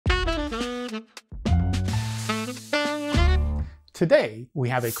Today, we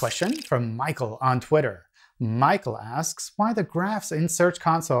have a question from Michael on Twitter. Michael asks why the graphs in Search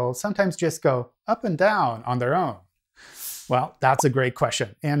Console sometimes just go up and down on their own. Well, that's a great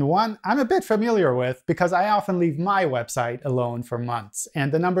question, and one I'm a bit familiar with because I often leave my website alone for months,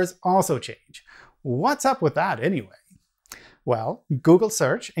 and the numbers also change. What's up with that anyway? Well, Google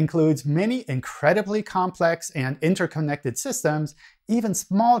Search includes many incredibly complex and interconnected systems. Even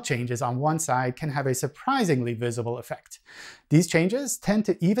small changes on one side can have a surprisingly visible effect. These changes tend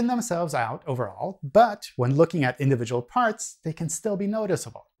to even themselves out overall, but when looking at individual parts, they can still be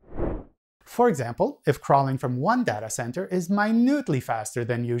noticeable. For example, if crawling from one data center is minutely faster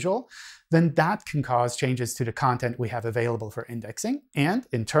than usual, then that can cause changes to the content we have available for indexing, and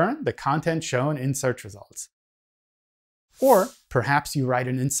in turn, the content shown in search results. Or perhaps you write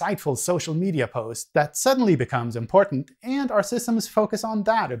an insightful social media post that suddenly becomes important, and our systems focus on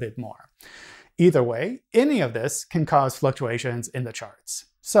that a bit more. Either way, any of this can cause fluctuations in the charts.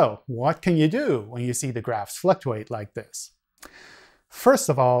 So what can you do when you see the graphs fluctuate like this? First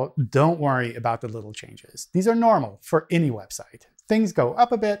of all, don't worry about the little changes. These are normal for any website. Things go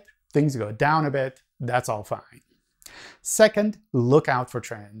up a bit, things go down a bit, that's all fine. Second, look out for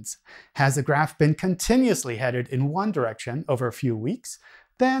trends. Has the graph been continuously headed in one direction over a few weeks?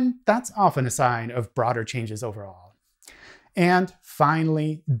 Then that's often a sign of broader changes overall. And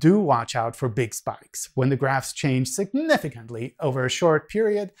finally, do watch out for big spikes. When the graphs change significantly over a short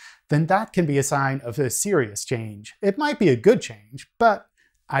period, then that can be a sign of a serious change. It might be a good change, but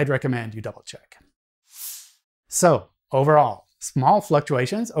I'd recommend you double check. So overall, small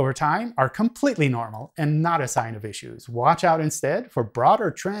fluctuations over time are completely normal and not a sign of issues. Watch out instead for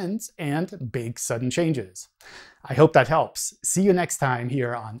broader trends and big sudden changes. I hope that helps. See you next time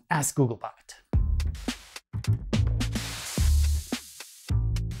here on Ask Googlebot.